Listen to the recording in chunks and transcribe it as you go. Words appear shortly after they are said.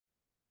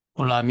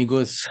Olá,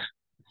 amigos.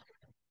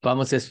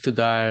 Vamos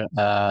estudar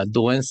a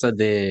doença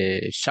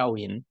de Shao.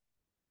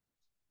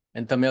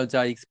 Então, eu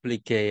já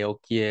expliquei o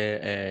que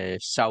é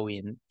Shao.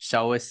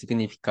 Shao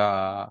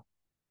significa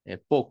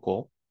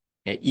pouco.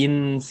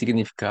 Yin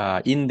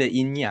significa yin de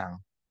yin yang.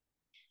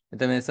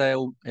 Então, esse é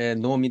o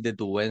nome de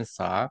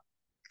doença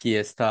que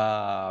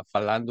está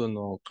falando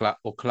no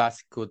o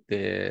clássico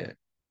de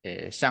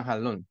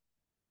Shang.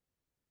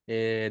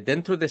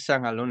 Dentro de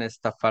Shang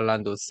está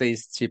falando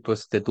 6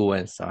 tipos de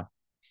doença.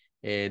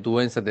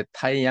 Doença de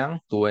Tai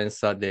Yang,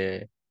 doença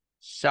de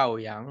Shao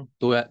Yang,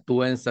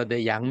 doença de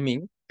Yang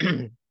Ming,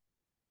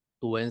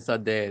 doença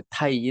de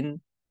Tai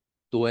Yin,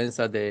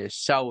 doença de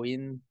Shao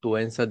Yin,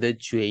 doença de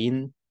Jue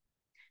Yin.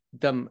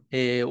 Então,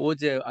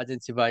 hoje a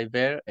gente vai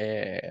ver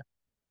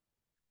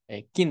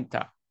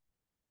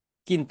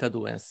quinta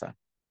doença.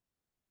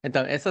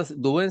 Então, essa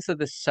doença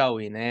de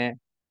Shao Yin,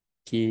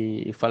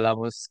 que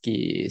falamos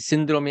que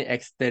síndrome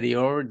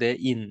exterior de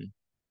Yin.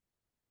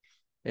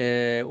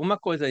 Uma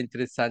coisa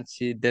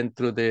interessante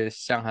dentro de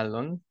Shanghai,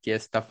 que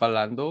está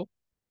falando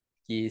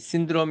que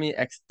síndrome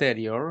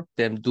exterior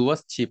tem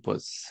dois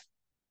tipos.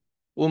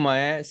 Uma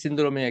é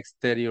síndrome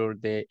exterior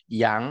de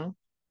Yang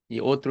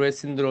e outro é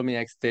síndrome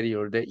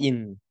exterior de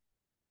Yin.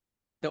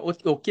 Então,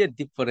 o que é a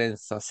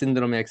diferença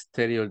síndrome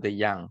exterior de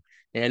Yang?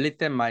 Ele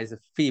tem mais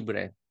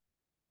fibra,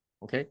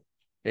 ok?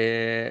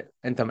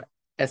 Então,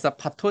 essa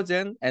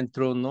patógeno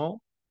entrou no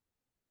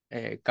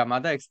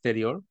camada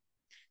exterior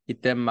e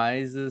tem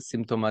mais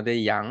sintoma de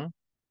Yang.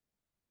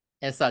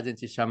 Essa a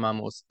gente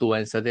chamamos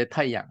doença de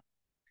Taiyang.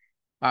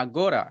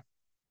 Agora,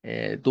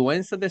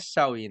 doença de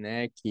Shao,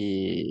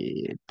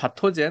 que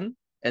patógeno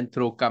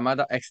entrou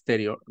camada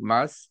exterior,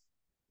 mas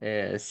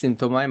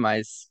sintoma é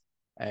mais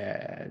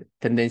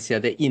tendência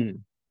de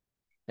in.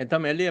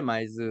 Então, ele é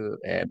mais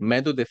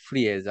medo de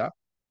frieza,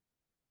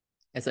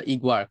 essa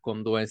igual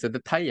com doença de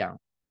Taiyang.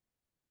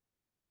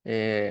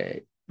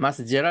 Mas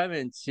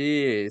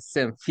geralmente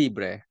sem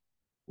fibra,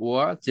 ou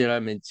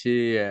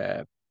geralmente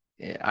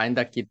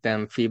ainda que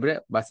tem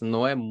fibra, mas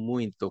não é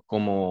muito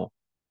como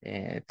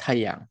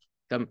Taiyang.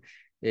 Então,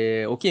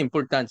 o que é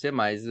importante é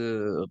mais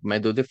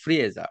medo de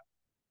frieza.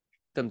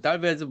 Então,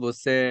 talvez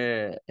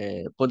você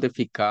pode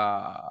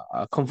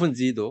ficar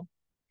confundido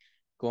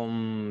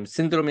com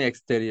síndrome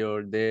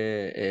exterior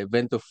de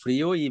vento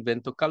frio e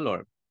vento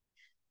calor.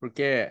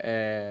 Porque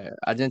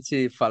a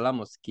gente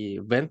falamos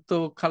que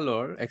vento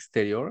calor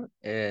exterior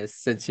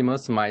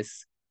sentimos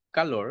mais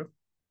calor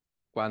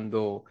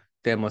quando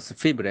temos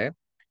fibra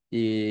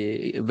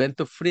e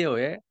vento frio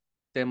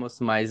temos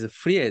mais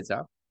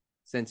frieza,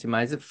 sente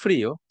mais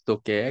frio do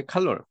que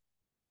calor.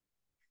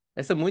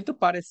 Isso é muito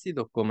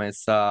parecido com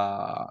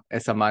essa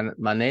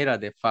maneira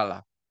de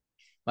falar.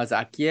 Mas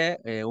aqui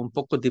é um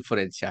pouco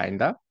diferente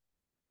ainda,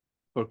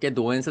 porque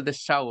doença de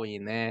Shao,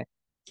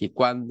 que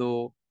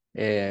quando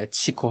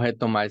chi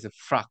correto mais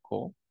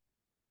fraco,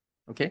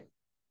 ok?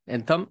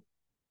 Então,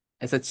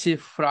 essa chi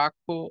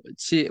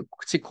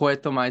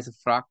correto mais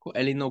fraco,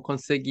 ele não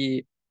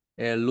consegue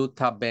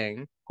lutar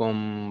bem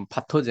com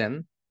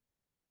patógeno,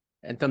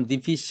 então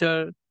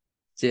difícil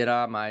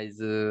gerar mais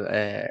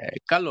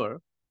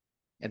calor,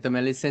 então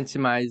ele sente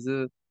mais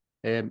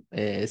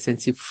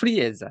sente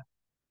frieza.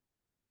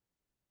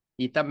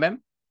 E também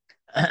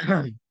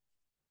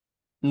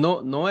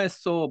não é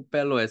só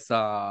pelo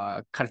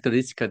essa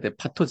característica de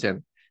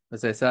patógeno,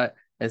 mas essa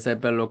é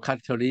pela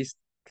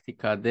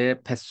característica de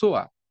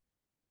pessoa.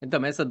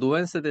 Então, essa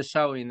doença de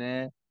Shao,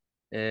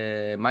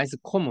 é mais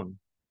comum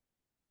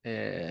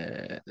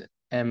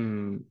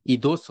em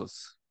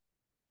idosos.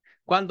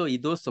 Quando o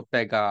idoso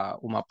pega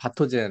uma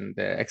patógeno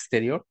de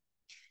exterior,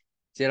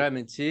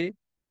 geralmente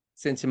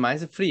sente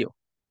mais frio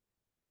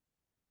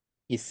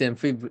e sem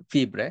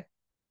fibra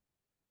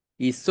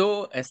e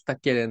só está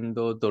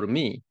querendo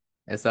dormir.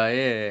 Essa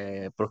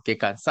é porque é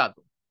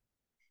cansado.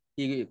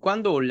 E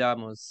quando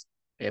olhamos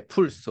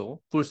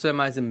pulso é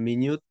mais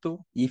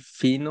minuto e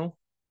fino,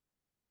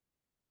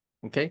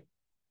 ok?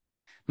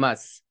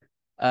 Mas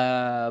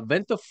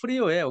vento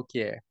frio é o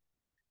que é?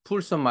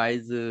 Pulso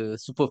mais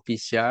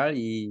superficial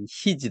e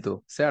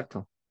rígido,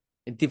 certo?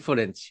 É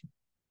diferente.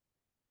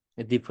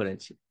 É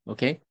diferente,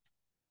 ok?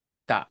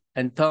 Tá,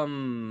 então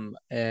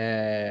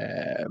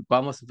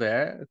vamos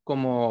ver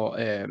como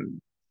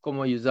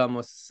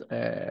usamos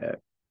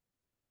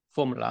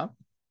fórmula.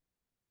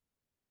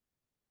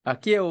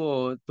 Aqui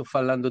eu estou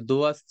falando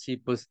dois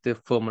tipos de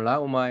fórmula.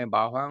 Uma é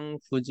Bahang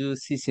Fuju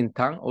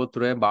Sisintang,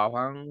 outra é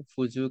Bahang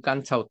Fuju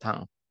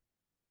Ganchaotang.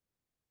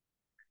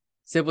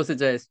 Se você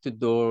já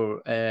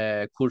estudou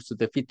curso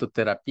de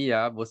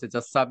fitoterapia, você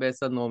já sabe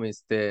esses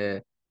nomes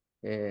de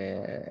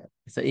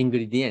esses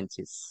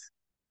ingredientes.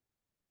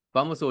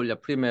 Vamos olhar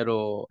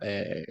primeiro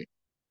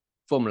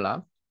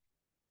fórmula.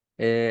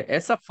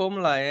 Essa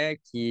fórmula é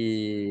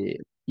que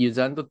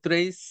usando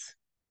três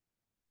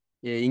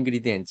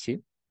ingredientes,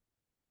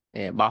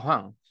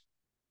 Bahang.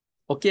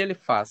 O que ele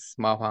faz,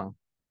 Bahang?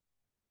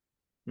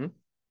 Hum?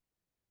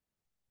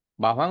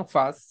 Bahang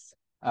faz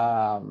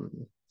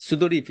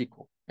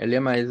sudorífico. Ele é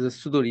mais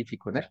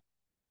sudorífico, né?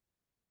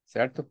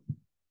 Certo?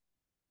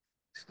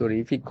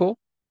 frigorífico,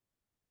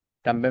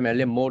 também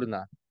ele é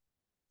morna,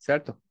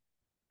 certo?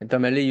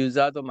 Então ele é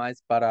usado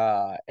mais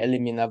para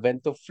eliminar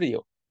vento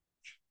frio.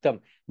 Então,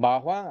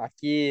 Mahuang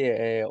aqui,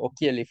 o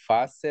que ele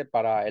faz é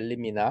para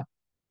eliminar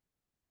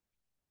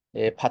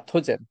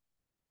patógeno,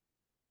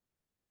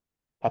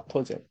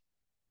 patógeno,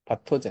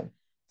 patógeno,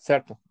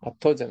 certo?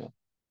 Patógeno.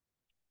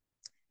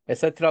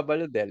 Esse é o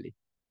trabalho dele,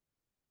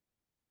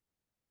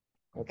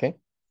 ok?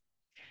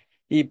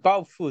 E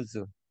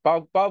paufuso.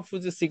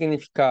 Paufuso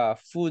significa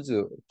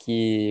fuso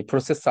que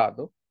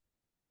processado,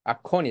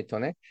 acônito,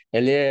 né?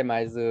 Ele é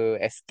mais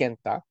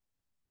esquenta,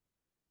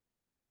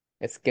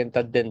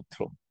 esquenta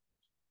dentro,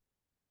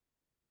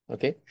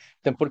 ok?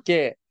 Então,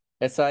 porque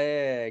essa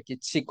é que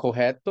te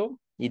correto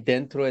e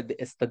dentro é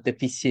esta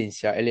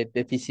deficiência, ele é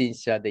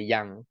deficiência de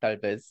yang,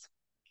 talvez.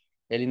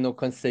 Ele não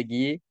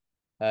consegue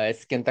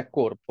esquentar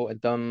corpo,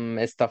 então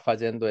está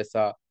fazendo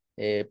essa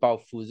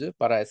paufuso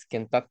para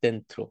esquentar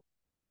dentro.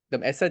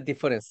 Então, essa é a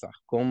diferença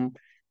com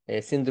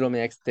síndrome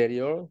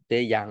exterior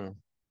de yang.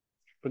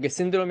 Porque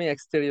síndrome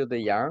exterior de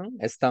yang,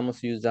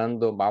 estamos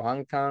usando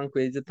Mahuangtang,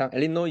 Queijitang,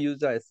 ele não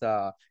usa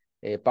essa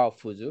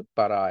paufuso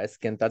para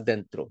esquentar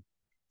dentro.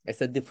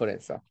 Essa é a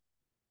diferença.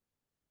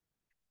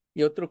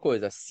 E outra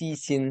coisa,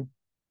 cisin.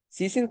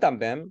 Cisin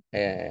também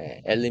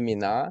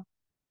eliminar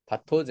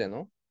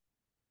patógeno,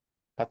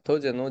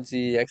 patógeno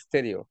de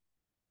exterior,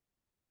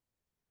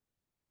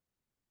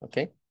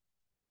 ok?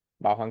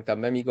 Mahuang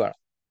também igual,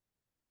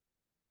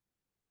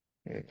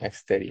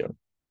 exterior.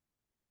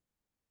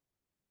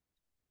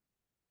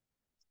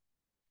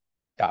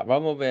 Tá,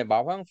 vamos ver,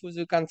 Mahuang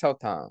Fuzu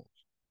Cancaotang.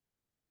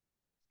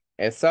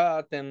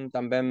 Essa tem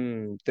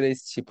também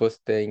três tipos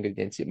de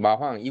ingredientes.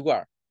 Mahuang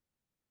igual,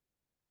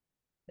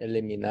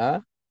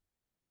 eliminar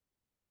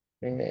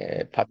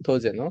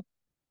patógeno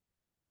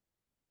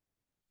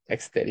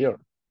exterior.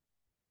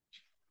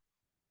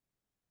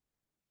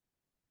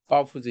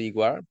 Paufuso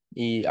igual.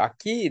 E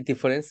aqui a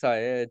diferença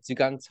é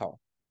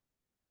Jiganchao.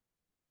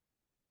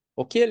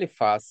 O que ele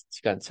faz,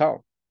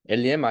 Jiganchao?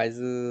 Ele é mais,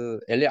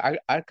 ele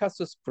é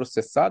arcaços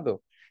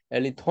processado,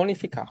 ele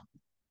tonifica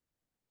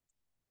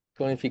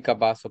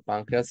baço,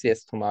 pâncreas e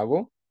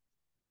estômago.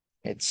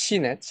 É chi,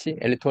 né? Chi.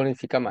 Ele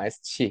tonifica mais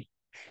chi.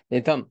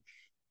 Então,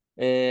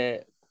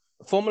 é,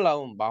 Fórmula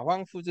 1,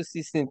 Mahuang Fuji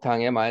System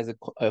é mais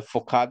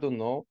focado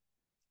no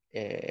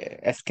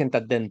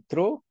esquenta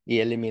dentro e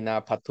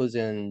eliminar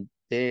patógeno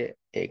de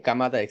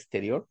camada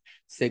exterior.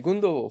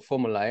 Segundo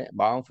fórmula é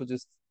마음푸드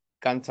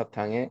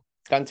canchao탕에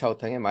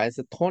mais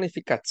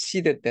tonifica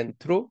chi de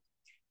dentro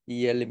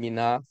e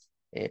eliminar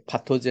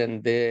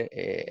patógeno de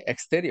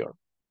exterior.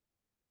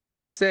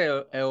 Esse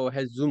é o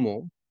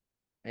resumo.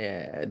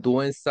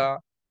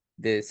 Doença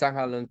de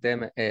Shanghai tem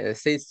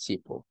seis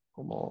tipos,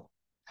 como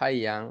Tai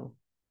Yang,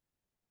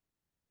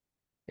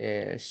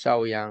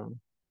 Shao Yang,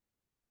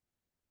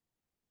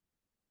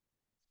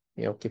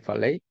 é o que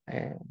falei,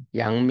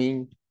 Yang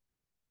Ming,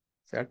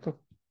 certo?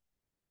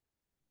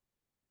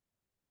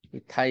 E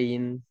Tai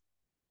Yin.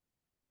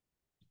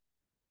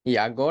 E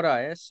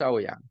agora é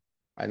Shaoyan.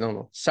 I don't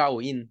know.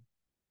 Shaoyin.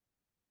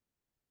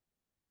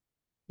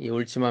 E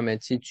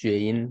ultimamente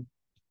Jueyin.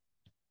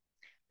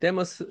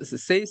 Temos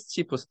seis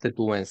tipos de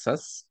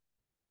doenças,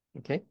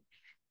 ok?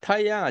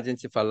 Taiyang, a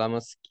gente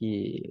falamos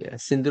que é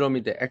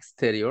síndrome de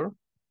exterior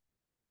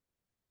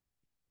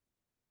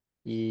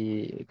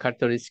e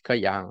característica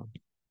Yang,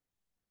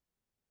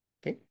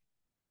 ok?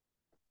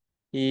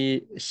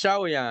 E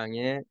Shaoyang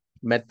é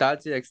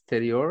metade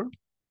exterior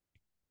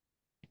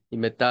e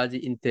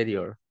metade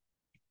interior.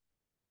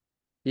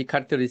 E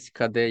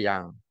característica de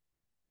Yang.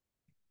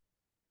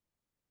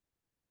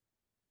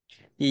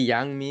 E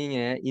Yangming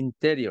é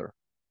interior.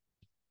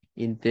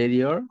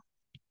 Interior,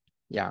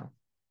 Yang.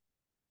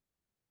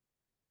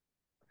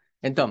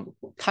 Então,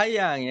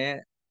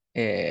 Taiyang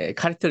é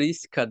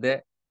característica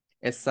de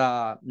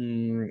essa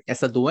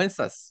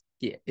doenças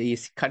que é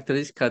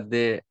característica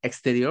de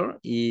exterior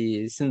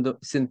e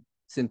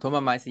sintoma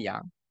mais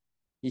yang.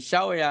 E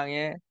Shaoyang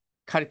é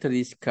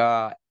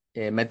característica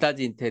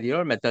metade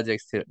interior, metade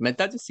exterior.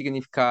 Metade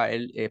significa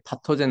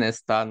patógeno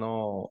está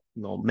no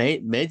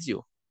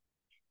meio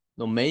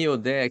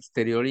de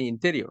exterior e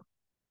interior.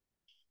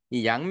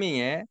 E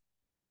Yangming é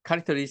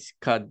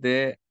característica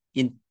de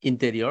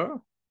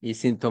interior e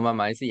sintoma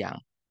mais yang.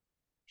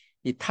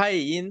 E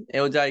tie-in,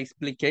 eu já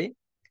expliquei,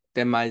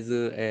 tem mais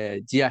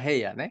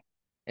diarreia, né?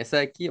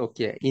 Essa aqui, o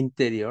que é?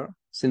 Interior,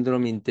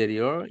 síndrome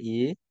interior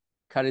e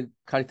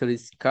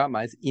característica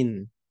mais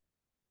in.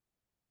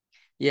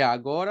 E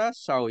agora,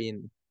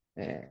 Shao-in,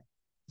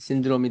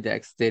 síndrome de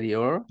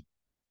exterior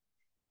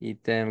e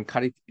tem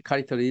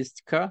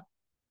característica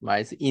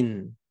mais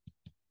in.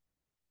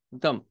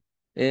 Então,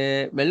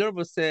 melhor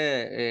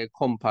você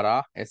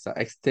comparar essa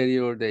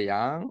exterior de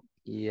yang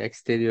e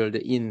exterior de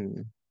in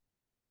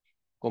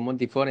como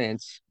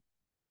diferente,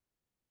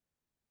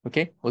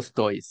 ok? Os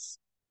dois.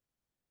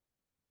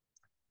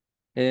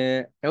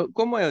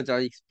 Como eu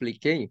já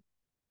expliquei,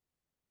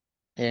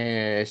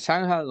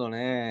 Shanghai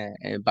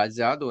é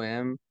baseado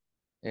em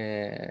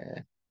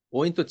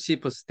oito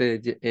tipos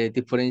de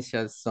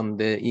diferenciação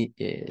de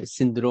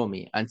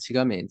síndrome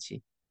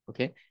antigamente,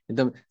 ok?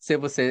 Então, se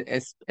você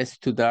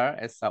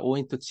estudar essa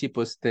oito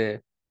tipos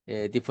de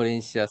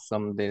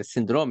diferenciação de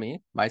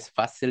síndrome, mais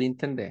fácil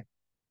entender,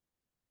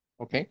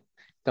 ok?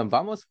 Então,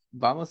 vamos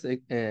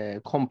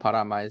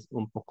comparar mais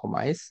um pouco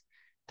mais.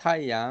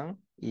 Taiyang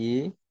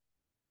e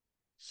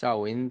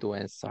Shaolin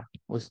doença,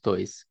 os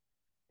dois.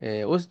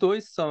 Os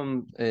dois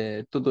são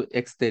tudo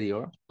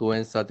exterior,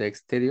 doença de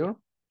exterior,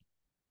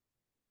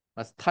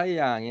 mas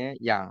Taiyang é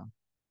yang,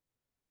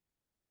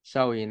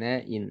 Shaolin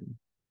é yin.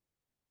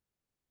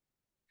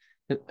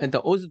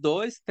 Então, os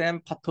dois têm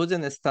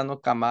patógeno está no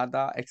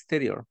camada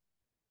exterior.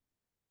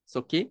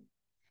 Só que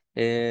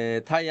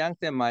Taiyang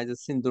tem mais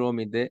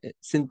síndrome de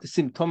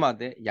sintoma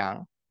de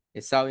yang,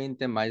 e Shaolin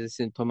tem mais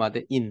sintoma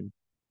de yin,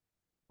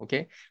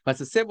 ok? Mas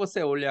se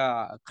você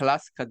olhar a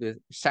clássica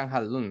de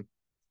Shang,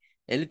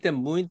 ele tem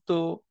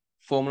muito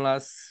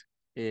fórmulas,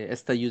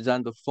 está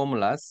usando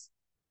fórmulas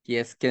que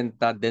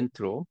esquenta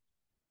dentro,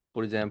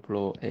 por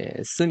exemplo,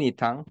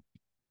 Sunitang.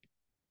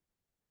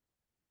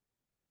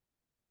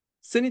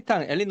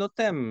 Sunitang, ele não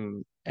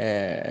tem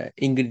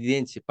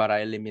ingrediente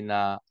para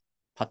eliminar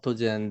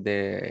patógeno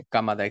de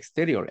camada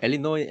exterior. Ele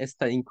não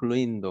está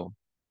incluindo,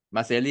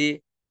 mas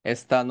ele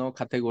está na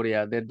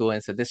categoria de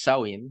doença de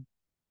Shao.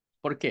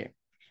 ¿Por quê?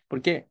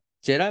 Porque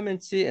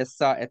geralmente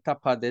essa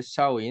etapa de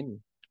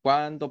Shaolin,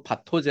 quando o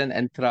patógeno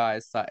entra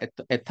essa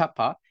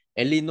etapa,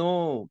 ele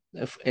não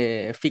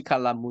fica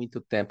lá muito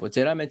tempo.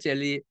 Geralmente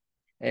ele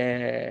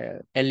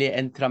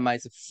entra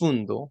mais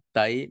fundo,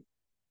 daí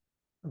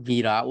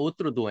vira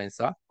outra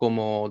doença,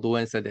 como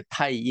doença de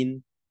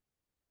Tai,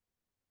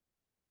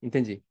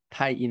 entende?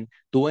 Tai.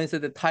 Doença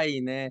de Tai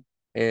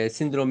é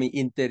síndrome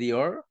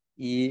interior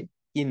e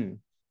in,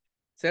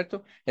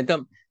 certo?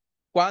 Então,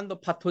 quando o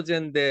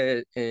patógeno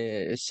de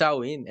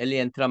Shaolin, ele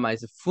entra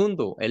mais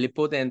fundo, ele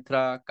pode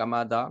entrar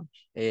camada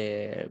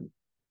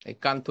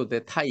canto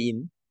de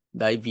Tain,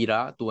 daí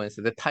virar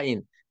doença de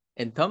Tain.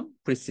 Então,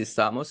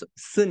 precisamos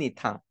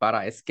sanitar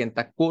para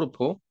esquentar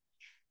corpo,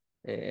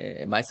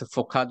 mais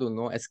focado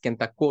no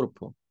esquentar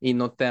corpo e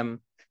não tem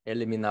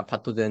eliminar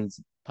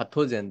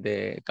patógeno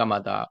de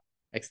camada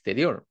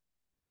exterior.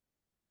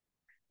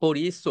 Por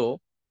isso,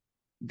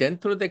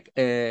 dentro de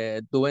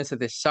doença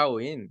de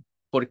Shaolin,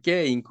 por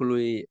que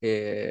inclui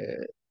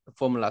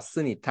fórmula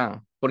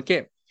Sunitan?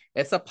 Porque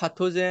essa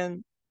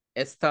patógeno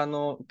está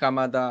no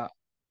camada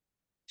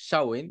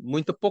Shaolin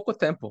muito pouco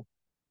tempo,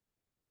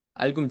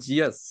 alguns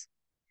dias.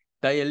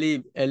 Daí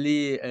ele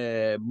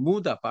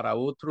muda para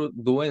outra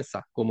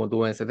doença, como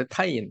doença de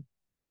Tain.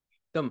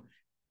 Então,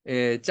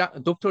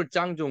 Dr.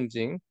 Zhang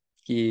Zhongjing,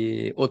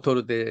 que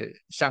autor de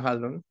Shanghai,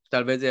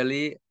 talvez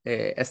ele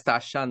está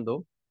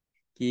achando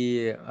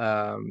que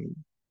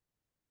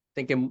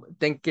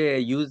tem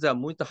que usar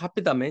muito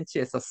rapidamente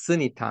essa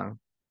Sunitan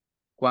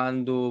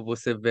quando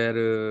você ver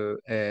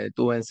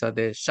doença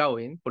de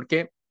Shaolin,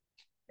 porque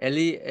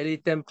ele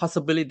tem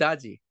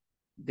possibilidade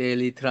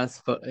dele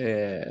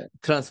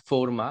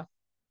transformar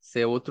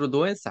ser outra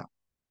doença.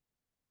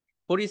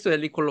 Por isso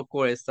ele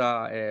colocou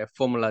essa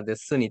fórmula de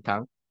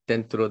Sunitan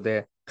dentro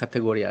da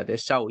categoria de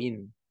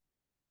Shaolin.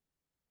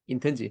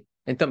 Entende?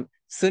 Então,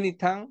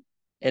 Sunitan,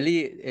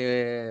 ele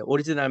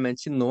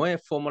originalmente não é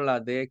fórmula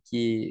de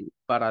que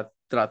para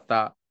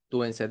tratar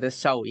doença de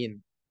Shao.